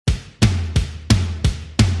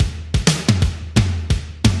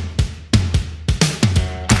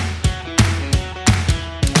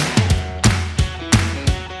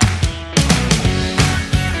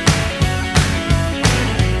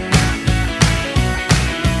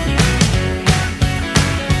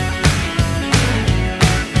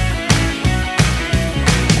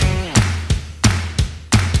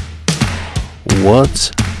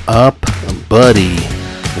What's up, buddy?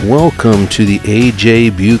 Welcome to the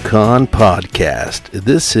AJ Bucon podcast.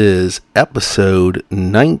 This is episode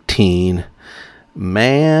 19,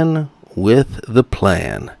 Man with the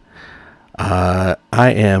Plan. I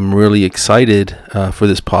am really excited for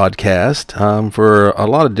this podcast for a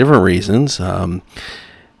lot of different reasons. At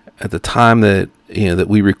the time that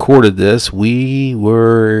we recorded this, we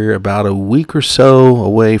were about a week or so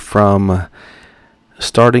away from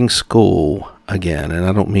starting school again, and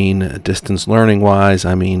I don't mean distance learning wise.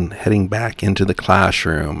 I mean heading back into the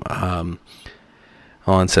classroom on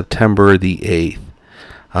September the 8th.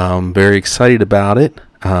 I'm very excited about it.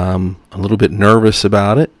 A little bit nervous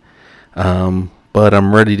about it. But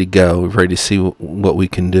I'm ready to go. We're ready to see what we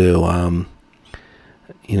can do.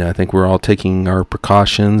 I think we're all taking our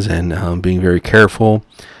precautions and being very careful.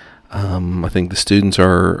 I think the students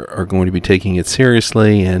are going to be taking it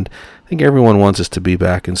seriously, and I think everyone wants us to be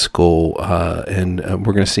back in school. And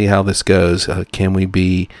we're going to see how this goes. Can we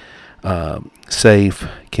be safe?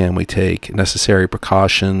 Can we take necessary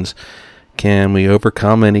precautions? Can we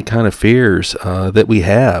overcome any kind of fears that we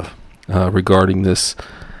have regarding this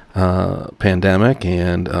pandemic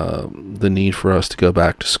and the need for us to go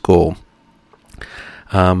back to school?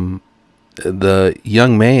 The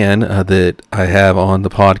young man that I have on the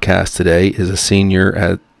podcast today is a senior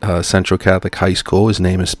at Central Catholic High School. His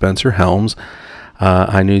name is Spencer Helms.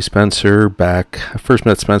 I knew Spencer I first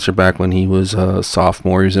met Spencer back when he was a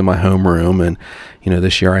sophomore. He was in my homeroom, and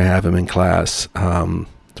this year I have him in class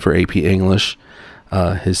for AP English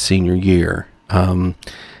his senior year.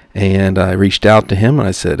 And I reached out to him and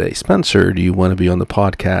I said, "Hey, Spencer, do you want to be on the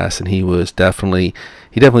podcast?" And he definitely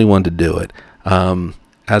wanted to do it.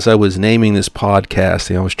 As I was naming this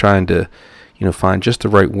podcast, I was trying to, find just the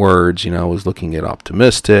right words. I was looking at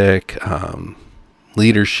optimistic,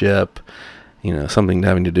 leadership, something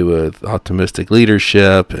having to do with optimistic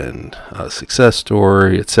leadership and a success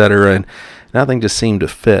story, etc. And nothing just seemed to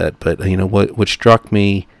fit. But, what struck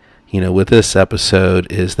me, with this episode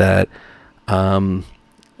is that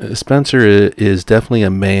Spencer is definitely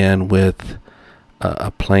a man with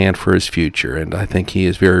a plan for his future, and I think he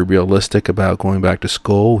is very realistic about going back to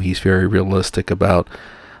school. He's very realistic about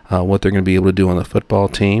what they're going to be able to do on the football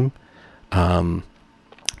team, and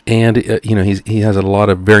he has a lot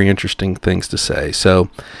of very interesting things to say.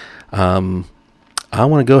 So I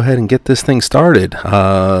want to go ahead and get this thing started,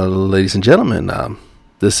 ladies and gentlemen.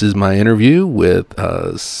 This is my interview with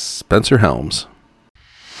Spencer Helms.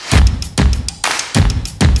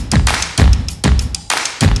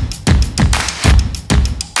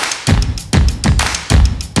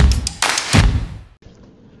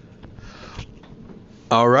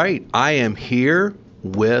 All right, I am here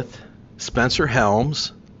with Spencer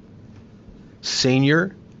Helms,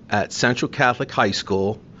 senior at Central Catholic High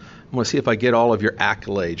School. I'm going to see if I get all of your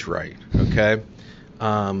accolades right, okay?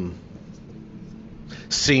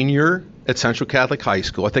 Senior at Central Catholic High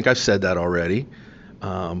School. I think I've said that already.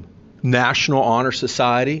 National Honor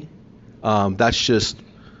Society. That's just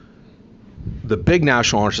the big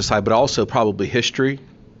National Honor Society, but also probably history.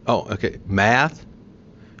 Oh, okay. Math.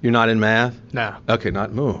 You're not in math? No. Okay,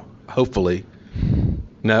 hopefully.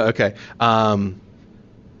 No, okay.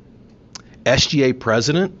 SGA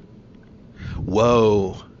president?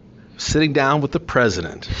 Whoa. Sitting down with the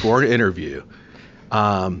president for an interview.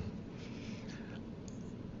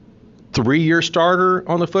 3-year starter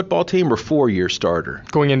on the football team or 4-year starter?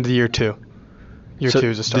 Going into year 2. Year 2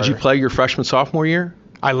 as a starter. Did you play your freshman, sophomore year?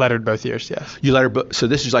 I lettered both years, yes. You lettered, so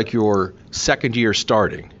this is like your second year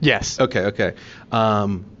starting? Yes. Okay.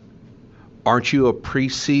 Aren't you a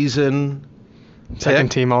preseason Second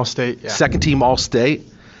team All-State, yeah. Second team All-State.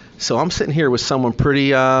 So I'm sitting here with someone pretty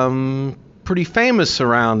famous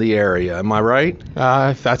around the area. Am I right?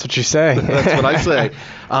 If that's what you say. That's what I say.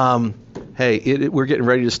 Hey, we're getting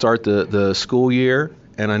ready to start the school year,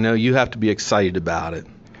 and I know you have to be excited about it.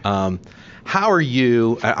 How are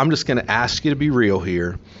you? I'm just going to ask you to be real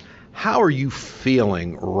here. How are you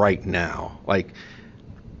feeling right now, like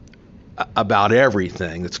about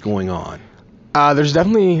everything that's going on? I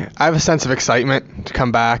have a sense of excitement to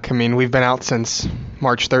come back. I mean, we've been out since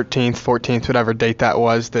March 13th, 14th, whatever date that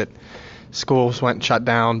was that schools went shut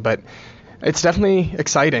down. But it's definitely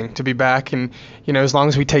exciting to be back. And, as long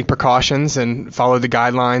as we take precautions and follow the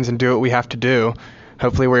guidelines and do what we have to do,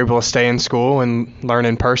 hopefully we're able to stay in school and learn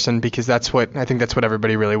in person, because I think that's what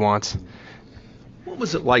everybody really wants. What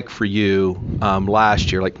was it like for you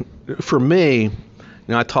last year? Like for me,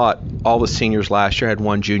 I taught all the seniors last year. I had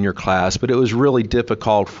one junior class, but it was really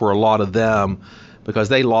difficult for a lot of them because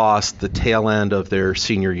they lost the tail end of their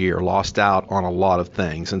senior year, lost out on a lot of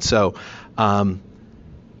things. And so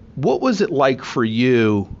What was it like for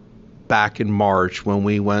you back in March when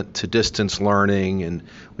we went to distance learning and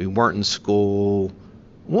we weren't in school?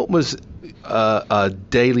 What was a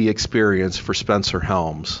daily experience for Spencer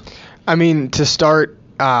Helms? I mean, to start,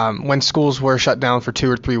 when schools were shut down for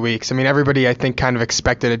 2 or 3 weeks, I mean, everybody, I think, kind of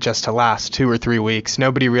expected it just to last 2 or 3 weeks.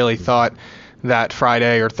 Nobody really thought that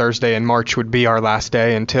Friday or Thursday in March would be our last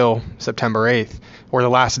day until September 8th, or the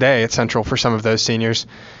last day at Central for some of those seniors.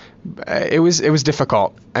 It was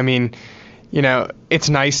difficult. I mean, you know, it's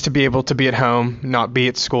nice to be able to be at home, not be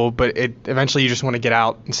at school, but eventually you just want to get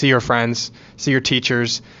out and see your friends, see your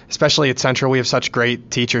teachers. Especially at Central, we have such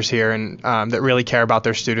great teachers here and that really care about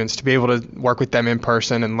their students. To be able to work with them in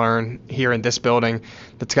person and learn here in this building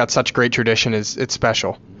that's got such great tradition it's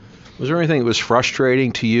special. Was there anything that was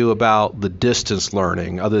frustrating to you about the distance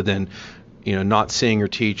learning, other than, you know, not seeing your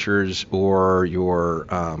teachers or your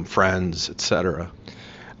friends, etc.?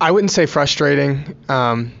 I wouldn't say frustrating.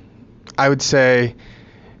 I would say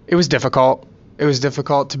it was difficult. It was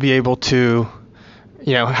difficult to be able to,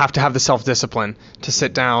 you know, have to have the self-discipline to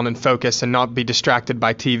sit down and focus and not be distracted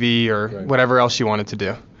by TV or whatever else you wanted to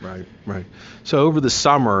do. Right. So over the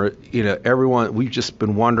summer, you know, we've just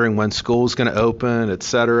been wondering when school's going to open,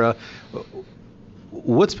 etc.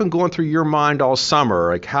 What's been going through your mind all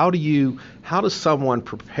summer? Like, how does someone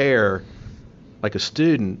prepare, like a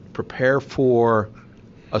student, prepare for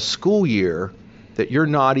a school year that you're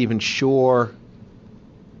not even sure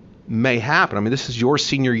may happen? I mean, this is your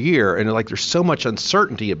senior year, and like there's so much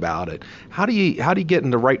uncertainty about it. How do you get in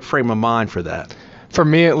the right frame of mind for that? For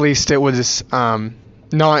me, at least, it was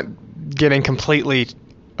not getting completely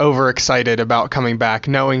overexcited about coming back,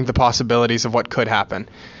 knowing the possibilities of what could happen.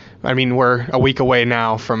 I mean, we're a week away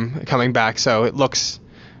now from coming back, so it looks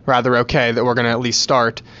rather okay that we're going to at least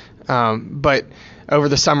start. But over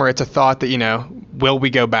the summer, it's a thought that, you know, will we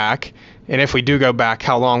go back? And if we do go back,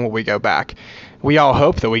 how long will we go back? We all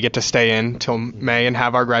hope that we get to stay in till May and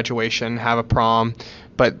have our graduation, have a prom,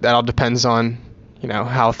 but that all depends on, you know,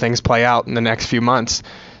 how things play out in the next few months.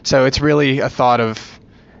 So it's really a thought of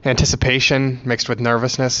anticipation mixed with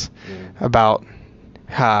nervousness about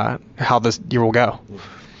how this year will go.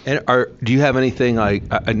 And do you have anything, like,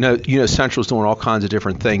 I know, you know, Central's doing all kinds of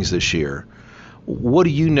different things this year. What do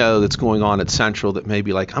you know that's going on at Central that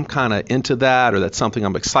maybe, like, I'm kind of into that, or that's something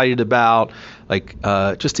I'm excited about, like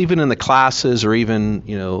just even in the classes or even,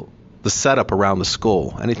 you know, the setup around the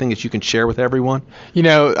school? Anything that you can share with everyone? You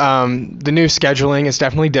know, the new scheduling is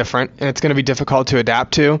definitely different, and it's going to be difficult to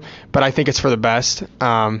adapt to, but I think it's for the best.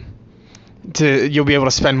 You'll be able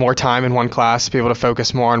to spend more time in one class, be able to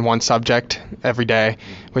focus more on one subject every day,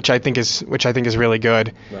 which I think is really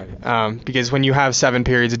good. Right. Because when you have 7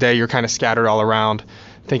 periods a day, you're kind of scattered all around,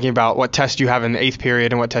 thinking about what test you have in the 8th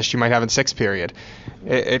period and what test you might have in 6th period.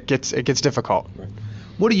 It gets difficult. Right.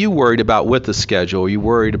 What are you worried about with the schedule? Are you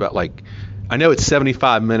worried about, like, I know it's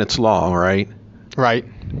 75 minutes long, right? Right.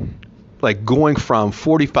 Like going from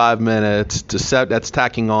 45 minutes to that's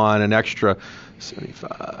tacking on an extra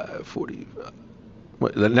 75, 40,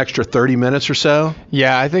 an extra 30 minutes or so?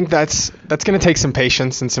 Yeah, I think that's going to take some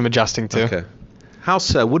patience and some adjusting to. Okay. How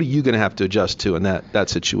so? What are you going to have to adjust to in that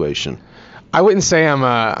situation? I wouldn't say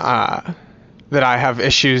that I have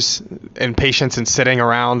issues in patience and sitting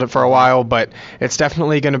around for a while, but it's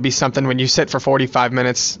definitely going to be something when you sit for 45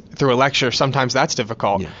 minutes through a lecture. Sometimes that's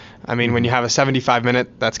difficult. Yeah. I mean, when you have a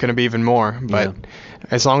 75-minute, that's going to be even more. But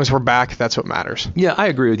as long as we're back, that's what matters. Yeah, I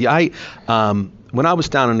agree with you. When I was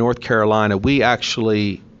down in North Carolina, when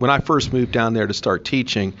I first moved down there to start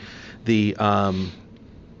teaching, we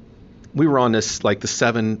were on this, like, the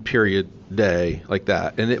 7-period day like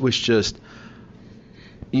that, and it was just,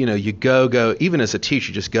 you know, you go, even as a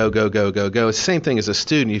teacher, just go. It's the same thing as a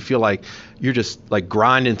student. You feel like you're just, like,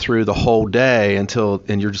 grinding through the whole day and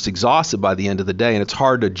you're just exhausted by the end of the day, and it's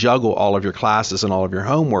hard to juggle all of your classes and all of your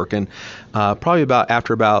homework. And probably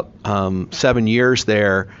after about 7 years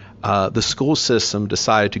there, the school system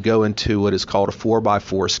decided to go into what is called a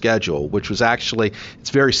 4x4 schedule, which was actually,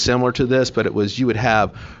 it's very similar to this, but you would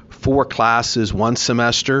have 4 classes one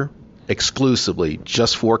semester, exclusively,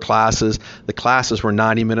 just 4 classes. The classes were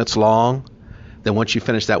 90 minutes long. Then once you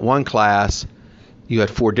finished that one class, you had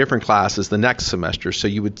 4 different classes the next semester. So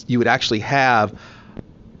you would actually have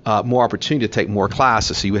more opportunity to take more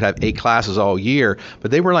classes. So you would have 8 classes all year,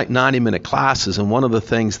 but they were like 90-minute classes. And one of the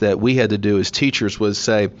things that we had to do as teachers was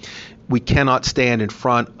say, we cannot stand in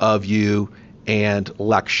front of you and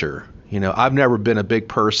lecture. You know, I've never been a big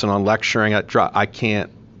person on lecturing. I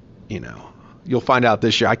can't, you know. You'll find out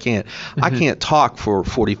this year I can't talk for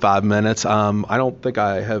 45 minutes. I don't think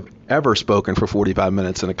I have ever spoken for 45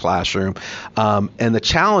 minutes in a classroom. And the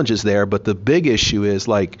challenge is there, but the big issue is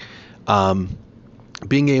like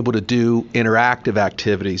being able to do interactive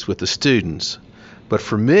activities with the students. But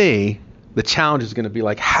for me, the challenge is going to be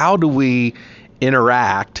like, how do we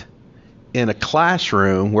interact in a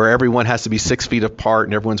classroom where everyone has to be 6 feet apart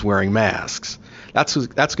and everyone's wearing masks? That's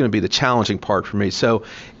going to be the challenging part for me. So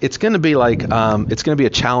it's going to be like it's going to be a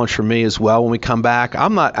challenge for me as well when we come back.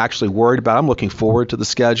 I'm not actually worried about it. I'm looking forward to the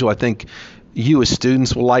schedule. I think you as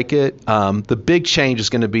students will like it. The big change is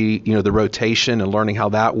going to be, the rotation and learning how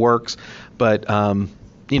that works. But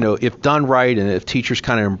if done right and if teachers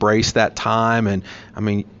kind of embrace that time, and I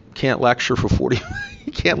mean, you can't lecture for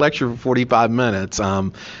 45 minutes.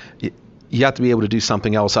 You have to be able to do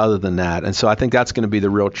something else other than that. And so I think that's going to be the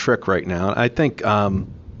real trick right now. I think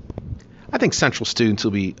Central students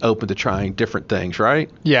will be open to trying different things, right?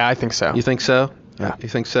 Yeah, I think so. You think so? Yeah. You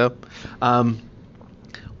think so?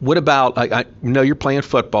 What about, I know you're playing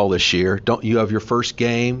football this year. Don't you have your first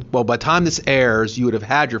game? Well, by the time this airs, you would have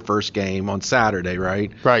had your first game on Saturday, right?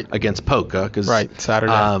 Right. Against Poca. Right,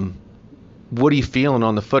 Saturday. What are you feeling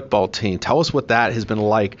on the football team? Tell us what that has been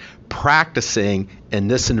like practicing in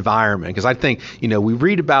this environment. Because I think, we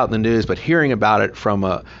read about it in the news, but hearing about it from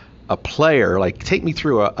a player, like take me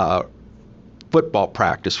through a football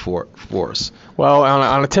practice for us. Well,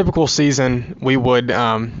 on a typical season, we would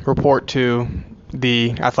report to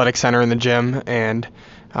the athletic center in the gym and,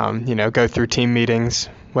 go through team meetings,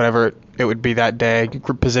 whatever it would be that day,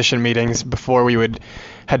 group position meetings before we would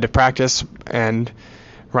head to practice and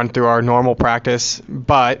run through our normal practice.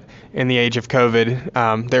 But in the age of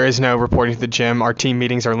COVID, there is no reporting to the gym. Our team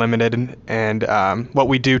meetings are limited, and what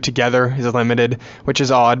we do together is limited, which is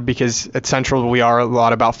odd because at Central we are a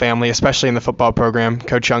lot about family, especially in the football program.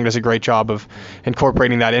 Coach Young does a great job of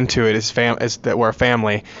incorporating that into it as that we're a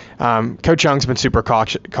family. Coach Young's been super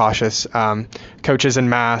cautious. Coaches in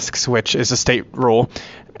masks, which is a state rule,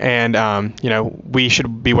 and we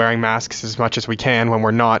should be wearing masks as much as we can when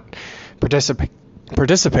we're not participating.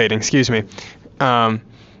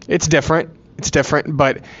 It's different,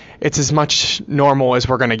 but it's as much normal as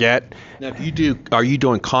we're going to get. Now, are you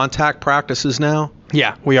doing contact practices now?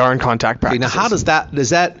 Yeah, we are in contact practices. Okay, now, how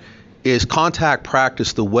is contact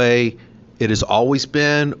practice the way it has always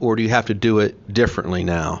been, or do you have to do it differently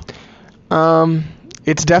now?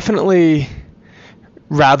 It's definitely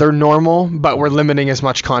rather normal, but we're limiting as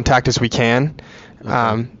much contact as we can.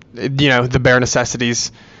 Okay. The bare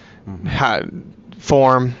necessities,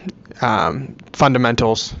 form,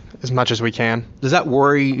 fundamentals as much as we can. Does that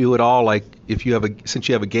worry you at all? Like since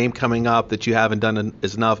you have a game coming up that you haven't done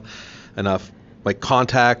enough like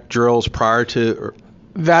contact drills prior to? Or?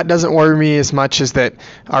 That doesn't worry me as much as that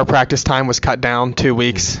our practice time was cut down 2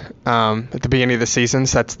 weeks at the beginning of the season.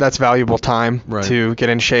 So that's valuable time to get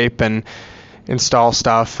in shape and install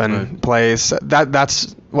stuff and plays.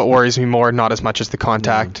 That's what worries me more, not as much as the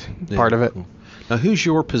contact part of it. Cool. Now, who's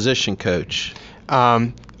your position coach?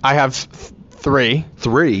 I have three.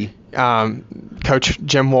 Three? Coach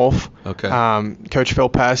Jim Wolf, Coach Phil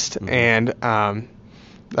Pest, and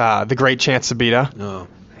the great Chance Sabita. Oh.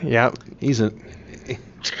 Yep. He's a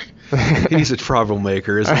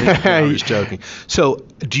troublemaker, isn't he? No, I'm just joking. So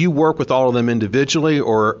do you work with all of them individually,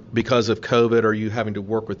 or because of COVID, are you having to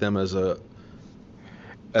work with them as a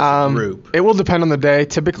group? It will depend on the day.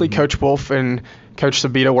 Typically, Coach Wolf and Coach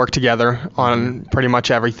Sabita work together on pretty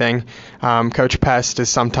much everything. Coach Pest is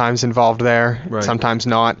sometimes involved there, sometimes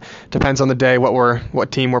not. Depends on the day,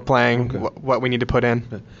 what team we're playing, what we need to put in.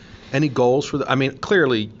 Okay. Any goals for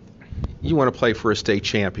clearly you want to play for a state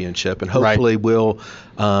championship, and hopefully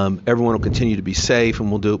everyone will continue to be safe,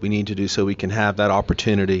 and we'll do what we need to do so we can have that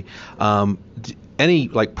opportunity. Any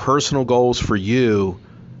personal goals for you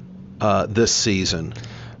this season?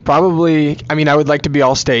 Probably, I would like to be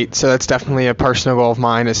All-State, so that's definitely a personal goal of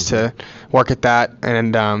mine is to work at that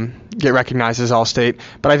and get recognized as All-State.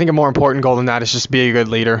 But I think a more important goal than that is just be a good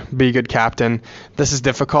leader, be a good captain. This is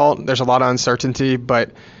difficult. There's a lot of uncertainty, but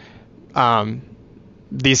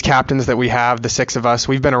these captains that we have, the 6 of us,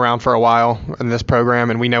 we've been around for a while in this program,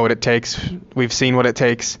 and we know what it takes. We've seen what it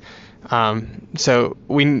takes. So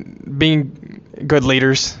being good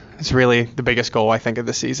leaders is really the biggest goal, I think, of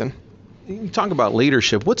the season. You talk about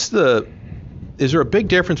leadership. Is there a big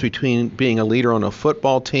difference between being a leader on a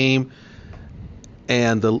football team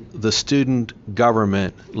and the student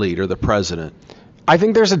government leader, the president? I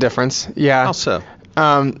think there's a difference. Yeah. How so?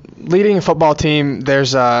 Leading a football team,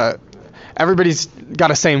 there's everybody's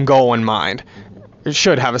got a same goal in mind. It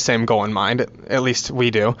should have a same goal in mind. At least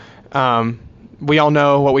we do. we all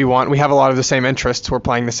know what we want. We have a lot of the same interests. We're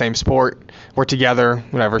playing the same sport. We're together,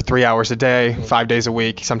 3 hours a day, 5 days a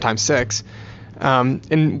week, sometimes 6.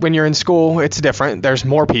 And when you're in school, it's different. There's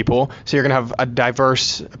more people, so you're going to have a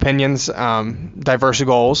diverse opinions, diverse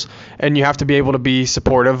goals, and you have to be able to be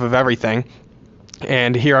supportive of everything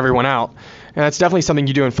and hear everyone out. And that's definitely something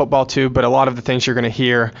you do in football too, but a lot of the things you're going to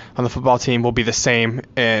hear on the football team will be the same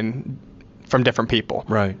from different people.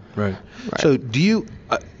 Right. So do you,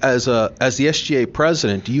 as the SGA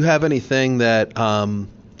president, do you have anything that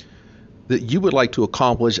that you would like to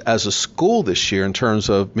accomplish as a school this year in terms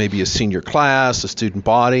of maybe a senior class, a student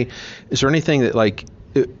body? Is there anything that, like,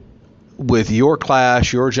 with your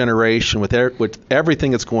class, your generation, with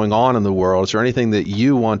everything that's going on in the world, is there anything that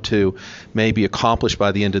you want to maybe accomplish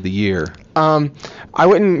by the end of the year? I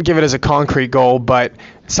wouldn't give it as a concrete goal, but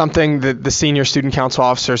something that the senior student council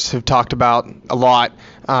officers have talked about a lot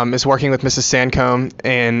is working with Mrs. Sancombe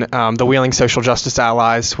and the Wheeling Social Justice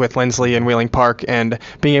Allies with Lindsley and Wheeling Park, and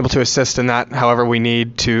being able to assist in that however we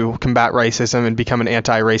need to combat racism and become an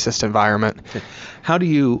anti-racist environment. How do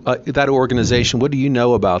you, that organization, what do you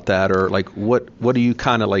know about that? Or like what do you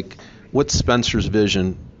kind of like, what's Spencer's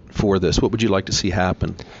vision for this? What would you like to see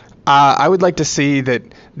happen? I would like to see that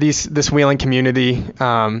this Wheeling community,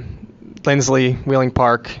 Lindsley, Wheeling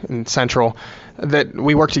Park, and Central, that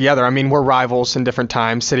we work together. I mean, we're rivals in different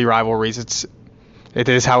times, city rivalries. It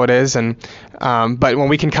is how it is, and but when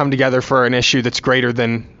we can come together for an issue that's greater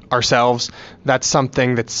than ourselves, that's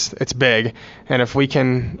something it's big. And if we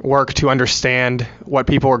can work to understand what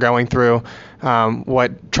people are going through,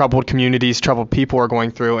 what troubled communities, troubled people are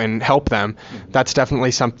going through, and help them, that's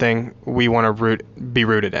definitely something we want to be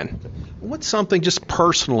rooted in. What's something just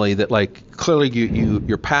personally that, like, clearly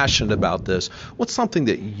you're passionate about this? What's something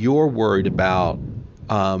that you're worried about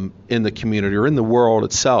in the community or in the world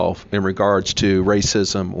itself in regards to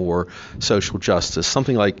racism or social justice?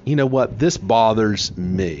 Something like, you know what, this bothers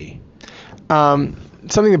me.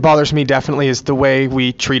 Something that bothers me definitely is the way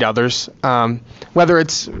we treat others, whether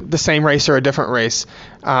it's the same race or a different race.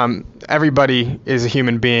 Everybody is a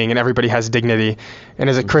human being and everybody has dignity. And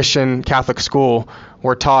as a Christian Catholic school,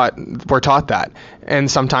 we're taught that. And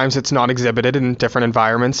sometimes it's not exhibited in different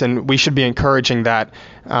environments, and we should be encouraging that,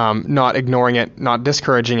 not ignoring it, not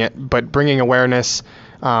discouraging it, but bringing awareness,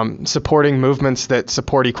 supporting movements that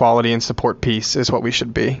support equality and support peace is what we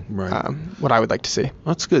should be. Right. What I would like to see.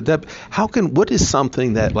 That's good. What is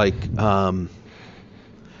something that, like,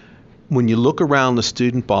 when you look around the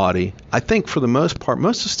student body, I think for the most part,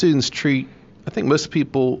 most of the students most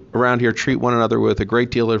people around here treat one another with a great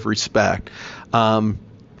deal of respect. But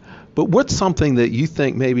what's something that you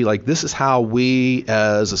think maybe, like, this is how we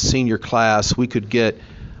as a senior class, we could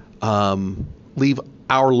leave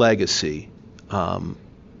our legacy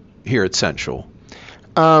here at Central?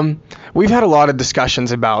 We've had a lot of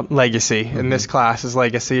discussions about legacy, and this class is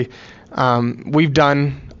legacy.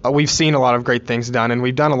 We've seen a lot of great things done, and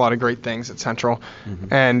we've done a lot of great things at Central.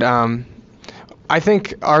 And I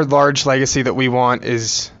think our large legacy that we want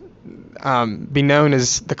is be known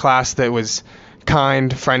as the class that was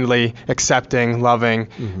kind, friendly, accepting, loving,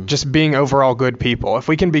 just being overall good people. If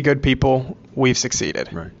we can be good people, we've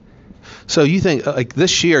succeeded. Right. So you think, like,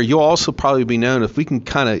 this year, you'll also probably be known if we can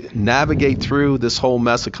kind of navigate through this whole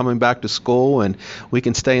mess of coming back to school, and we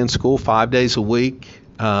can stay in school 5 days a week.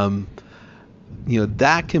 That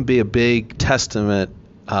can be a big testament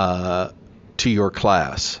to your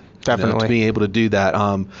class. Definitely. To be able to do that,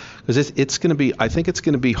 because it's going to be. I think it's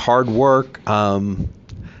going to be hard work. I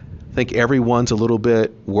think everyone's a little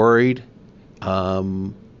bit worried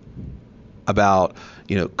about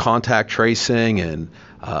contact tracing and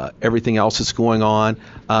everything else that's going on.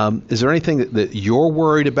 Is there anything that you're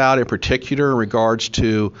worried about in particular in regards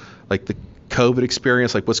to, like, the COVID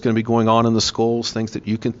experience, like what's going to be going on in the schools, things that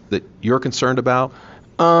you're concerned about?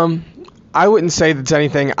 I wouldn't say that's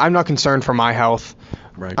anything. I'm not concerned for my health,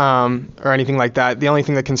 right, or anything like that. The only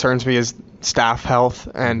thing that concerns me is staff health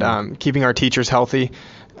and keeping our teachers healthy.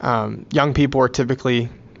 Young people are typically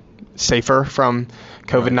safer from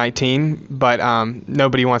COVID-19, but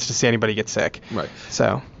nobody wants to see anybody get sick. Right.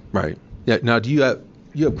 So. Right. Yeah. Now, do you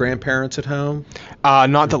have grandparents at home?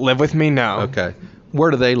 Not that live with me, no. Okay. Where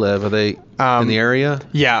do they live? Are they in the area?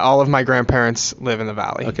 Yeah, all of my grandparents live in the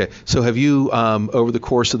valley. Okay. So have you, over the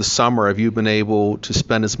course of the summer, have you been able to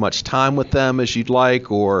spend as much time with them as you'd like,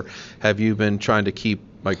 or have you been trying to keep,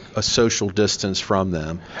 like, a social distance from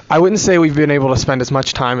them? I wouldn't say we've been able to spend as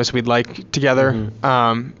much time as we'd like together,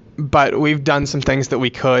 but we've done some things that we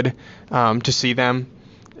could to see them.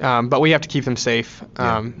 But we have to keep them safe,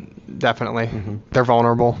 definitely. They're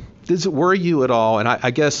vulnerable. Does it worry you at all? And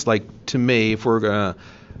I guess, like, to me, if we're going to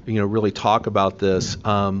really talk about this.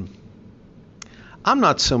 I'm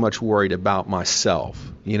not so much worried about myself.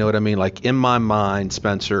 You know what I mean? Like in my mind,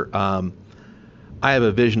 Spencer, I have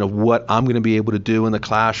a vision of what I'm going to be able to do in the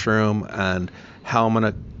classroom and how I'm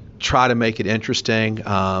going to try to make it interesting.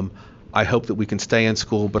 I hope that we can stay in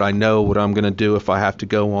school, but I know what I'm going to do if I have to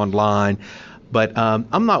go online. But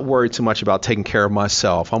I'm not worried so much about taking care of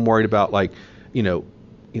myself. I'm worried about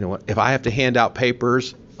if I have to hand out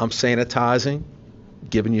papers, I'm sanitizing,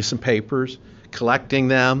 giving you some papers, collecting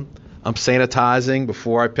them. I'm sanitizing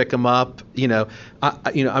before I pick them up.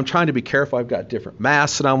 I'm trying to be careful. I've got different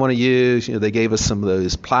masks that I want to use. They gave us some of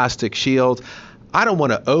those plastic shields. I don't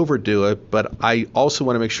want to overdo it, but I also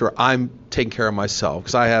want to make sure I'm taking care of myself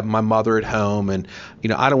because I have my mother at home, and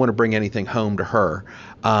I don't want to bring anything home to her.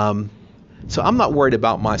 So I'm not worried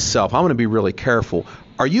about myself. I'm going to be really careful.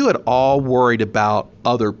 Are you at all worried about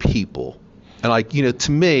other people? And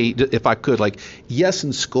to me, if I could, yes,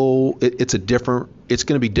 in school, it's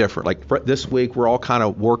going to be different. Like this week, we're all kind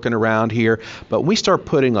of working around here, but when we start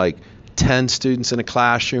putting 10 students in a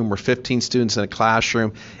classroom or 15 students in a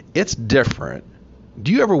classroom, it's different.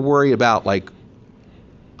 Do you ever worry about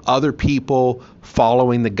other people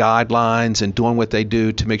following the guidelines and doing what they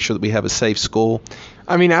do to make sure that we have a safe school?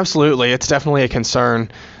 I mean, absolutely. It's definitely a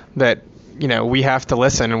concern that we have to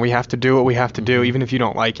listen and we have to do what we have to do, even if you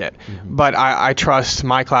don't like it. Mm-hmm. But I trust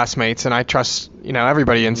my classmates and I trust,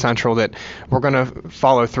 everybody in Central that we're going to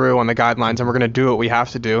follow through on the guidelines and we're going to do what we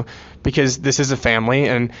have to do because this is a family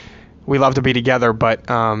and we love to be together, but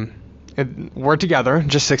we're together,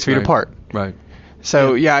 just 6 feet apart. Right.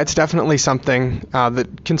 So, yeah, it's definitely something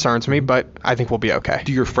that concerns me, but I think we'll be okay.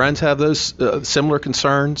 Do your friends have those similar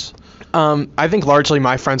concerns? I think largely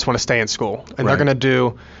my friends want to stay in school, and they're going to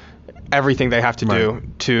do everything they have to do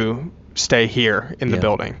to stay here in the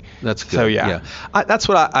building. That's good. So, yeah. That's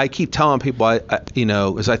what I keep telling people,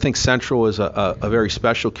 is I think Central is a very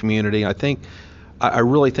special community. I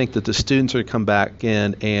really think that the students are going to come back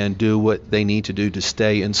in and do what they need to do to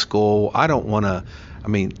stay in school. I don't want to,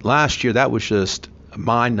 last year that was just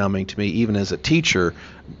mind-numbing to me, even as a teacher.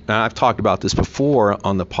 And I've talked about this before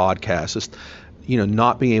on the podcast, just,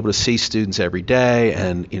 not being able to see students every day.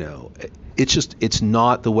 And, it's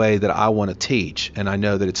not the way that I want to teach. And I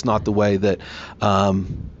know that it's not the way that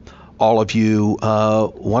all of you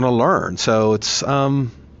want to learn. So it's,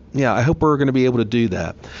 I hope we're going to be able to do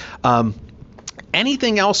that.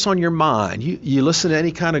 Anything else on your mind? You listen to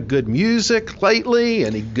any kind of good music lately?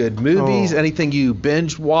 Any good movies? Anything you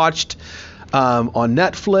binge watched on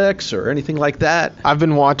Netflix or anything like that? I've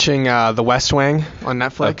been watching The West Wing on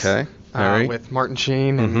Netflix. Okay. All right. With Martin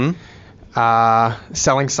Sheen and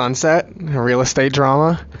Selling Sunset, a real estate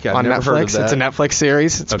drama on Netflix. It's a Netflix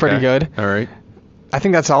series. It's pretty good. All right. I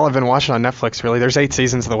think that's all I've been watching on Netflix, really. There's 8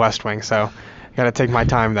 seasons of The West Wing, so I got to take my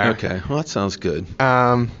time there. Okay. Well, that sounds good.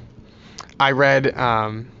 I read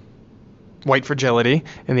White Fragility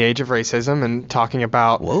in the Age of Racism and talking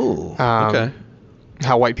about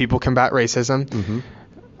how white people combat racism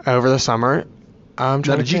over the summer. Now,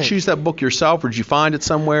 did you choose that book yourself, or did you find it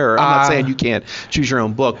somewhere? Or I'm not saying you can't choose your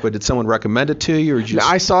own book, but did someone recommend it to you? Or did you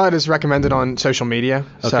I saw it as recommended on social media,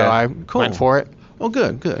 so I went for it. Oh,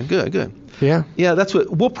 good. Yeah. Yeah, that's what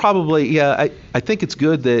we'll probably, I think it's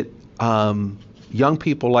good that young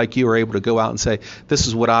people like you are able to go out and say, this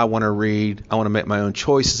is what I want to read. I want to make my own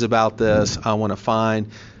choices about this. I want to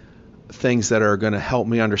find things that are going to help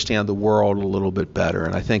me understand the world a little bit better.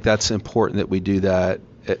 And I think that's important that we do that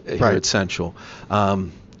here at Central.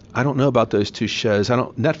 I don't know about those 2 shows.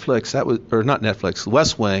 Netflix, not Netflix,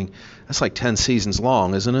 West Wing, that's like 10 seasons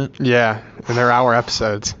long, isn't it? Yeah, and they're hour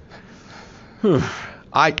episodes.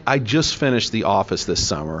 I just finished The Office this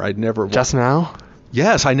summer. I'd never Just now?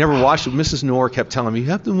 Yes, I never watched it. Mrs. Noor kept telling me,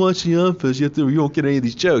 you have to watch The Office. You won't get any of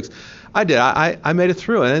these jokes. I did. I made it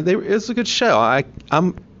through, and it's a good show.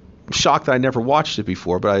 I'm shocked that I never watched it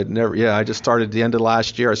before, but I just started at the end of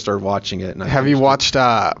last year. I started watching it. And have you watched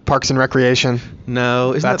Parks and Recreation?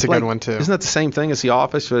 No. That's a good one, too. Isn't that the same thing as The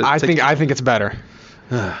Office? I think it's better.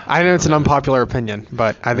 I know it's an unpopular opinion,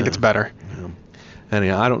 but I think it's better. Yeah.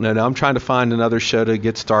 Anyhow, I don't know. Now I'm trying to find another show to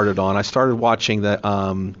get started on. I started watching that.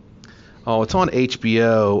 It's on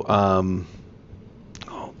HBO.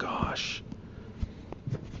 Oh gosh.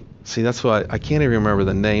 See, that's why I can't even remember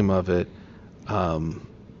the name of it.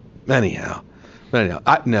 Anyhow,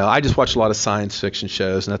 I just watch a lot of science fiction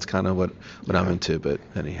shows, and that's kind of what I'm into. But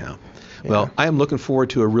anyhow, well, I am looking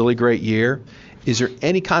forward to a really great year. Is there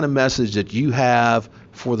any kind of message that you have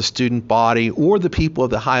for the student body or the people of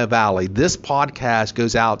the Ohio Valley? This podcast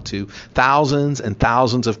goes out to thousands and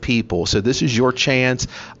thousands of people. So this is your chance.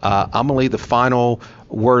 I'm going to leave the final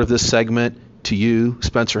word of this segment to you,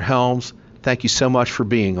 Spencer Helms, thank you so much for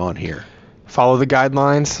being on here. Follow the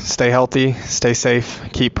guidelines, stay healthy, stay safe,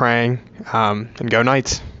 keep praying, and go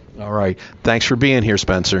Knights. All right. Thanks for being here,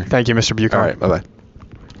 Spencer. Thank you, Mr. Buchan. All right. Bye-bye.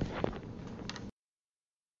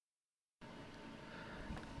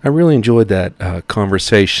 I really enjoyed that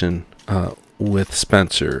conversation with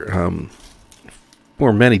Spencer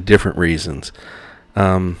for many different reasons.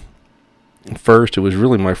 First, it was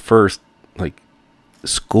really my first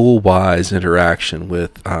school-wise interaction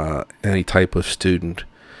with any type of student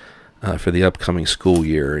for the upcoming school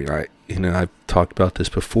year. I've talked about this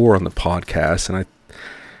before on the podcast, and I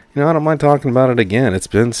don't mind talking about it again. It's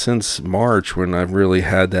been since March when I've really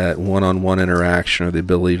had that one-on-one interaction, or the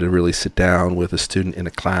ability to really sit down with a student in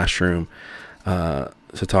a classroom to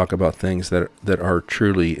talk about things that are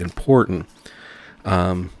truly important.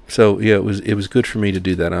 So yeah, it was good for me to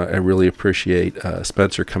do that. I really appreciate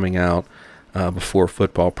Spencer coming out before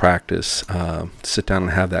football practice, sit down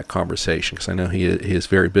and have that conversation, because I know he is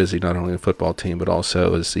very busy, not only in the football team but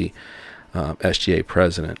also as the SGA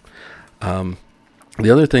president. The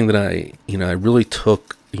other thing that I really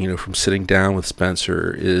took from sitting down with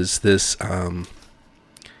Spencer is this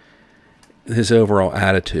his overall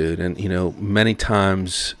attitude, and many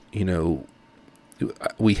times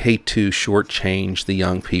we hate to shortchange the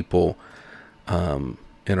young people in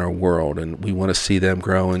our world, and we want to see them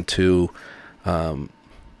grow into young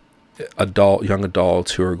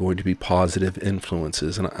adults who are going to be positive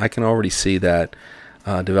influences, and I can already see that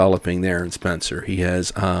developing there in Spencer. He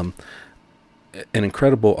has an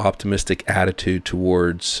incredible optimistic attitude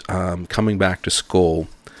towards coming back to school,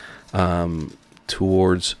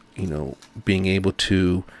 towards being able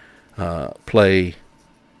to play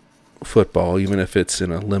football, even if it's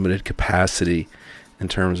in a limited capacity in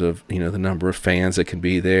terms of the number of fans that can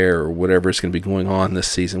be there or whatever is going to be going on this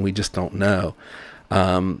season. We just don't know.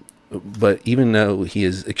 But even though he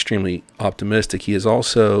is extremely optimistic, he is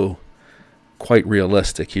also quite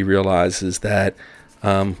realistic. He realizes that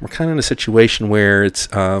we're kind of in a situation where it's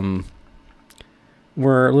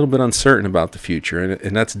we're a little bit uncertain about the future,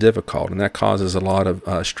 and that's difficult, and that causes a lot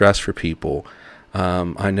of stress for people.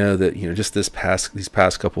 I know that just these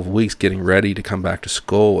past couple of weeks, getting ready to come back to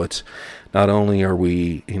school, it's not only are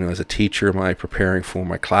we as a teacher, am I preparing for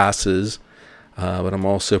my classes, but I'm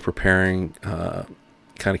also preparing,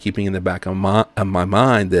 kind of keeping in the back of my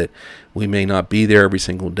mind that we may not be there every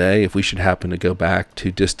single day. If we should happen to go back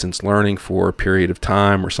to distance learning for a period of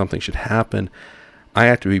time, or something should happen, I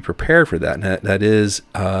have to be prepared for that. And that is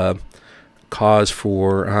cause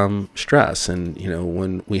for stress. And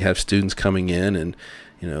when we have students coming in, and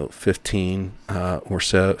 15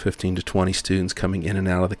 to 20 students coming in and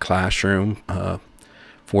out of the classroom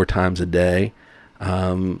 4 times a day,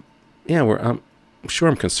 I'm sure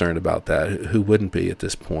I'm concerned about that. Who wouldn't be at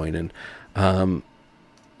this point? And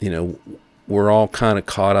we're all kind of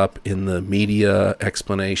caught up in the media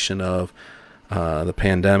explanation of the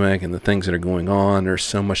pandemic and the things that are going on. There's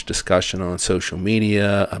so much discussion on social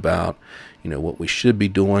media about what we should be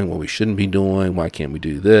doing, what we shouldn't be doing, why can't we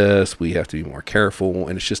do this, we have to be more careful,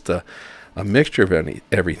 and it's just a mixture of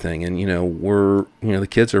everything. And we're the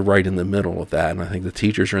kids are right in the middle of that, and I think the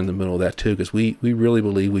teachers are in the middle of that too, because we really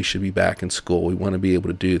believe we should be back in school. We want to be able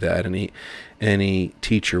to do that. Any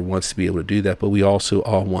teacher wants to be able to do that, but we also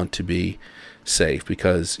all want to be safe,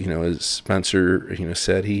 because as Spencer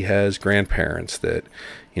said, he has grandparents that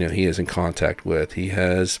he is in contact with. He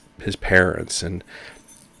has his parents, and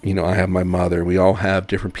I have my mother. We all have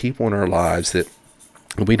different people in our lives that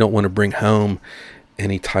we don't want to bring home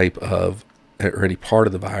any type of or any part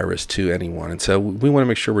of the virus to anyone. And so we want to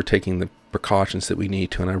make sure we're taking the precautions that we need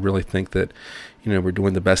to. And I really think that we're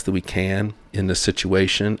doing the best that we can in this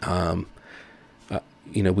situation. We're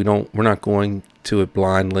not going to it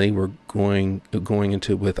blindly. We're going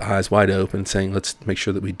into it with eyes wide open, saying let's make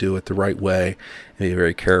sure that we do it the right way and be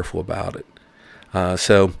very careful about it.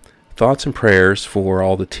 So thoughts and prayers for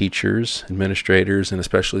all the teachers, administrators, and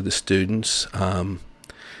especially the students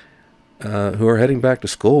who are heading back to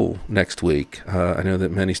school next week. I know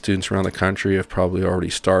that many students around the country have probably already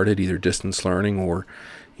started either distance learning or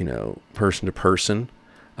person to person.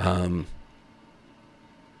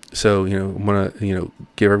 So I want to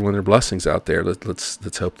give everyone their blessings out there.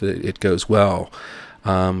 Let's hope that it goes well.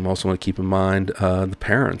 Also want to keep in mind the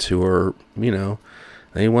parents who are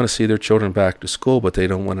they want to see their children back to school, but they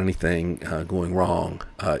don't want anything going wrong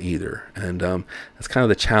either. And that's kind of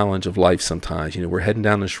the challenge of life sometimes. We're heading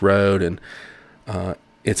down this road, and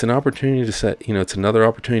it's an opportunity to say, it's another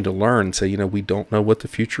opportunity to learn and say, we don't know what the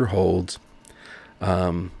future holds.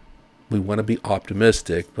 We want to be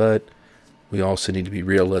optimistic, but we also need to be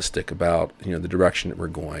realistic about, the direction that we're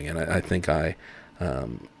going. And I think I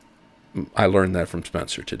learned that from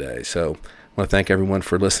Spencer today. So I want to thank everyone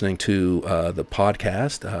for listening to the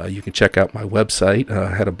podcast. You can check out my website.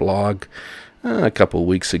 I had a blog a couple of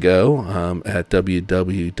weeks ago at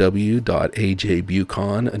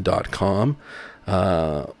www.ajbucon.com.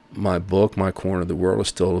 My book, My Corner of the World, is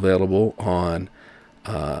still available on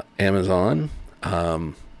Amazon.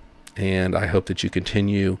 And I hope that you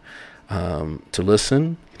continue to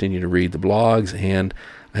listen, continue to read the blogs, and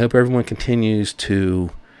I hope everyone continues to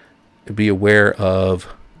be aware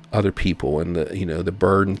of other people and the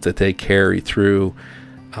burdens that they carry through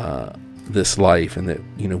this life, and that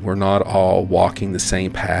we're not all walking the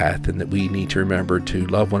same path, and that we need to remember to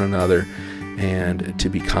love one another and to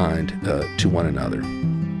be kind to one another.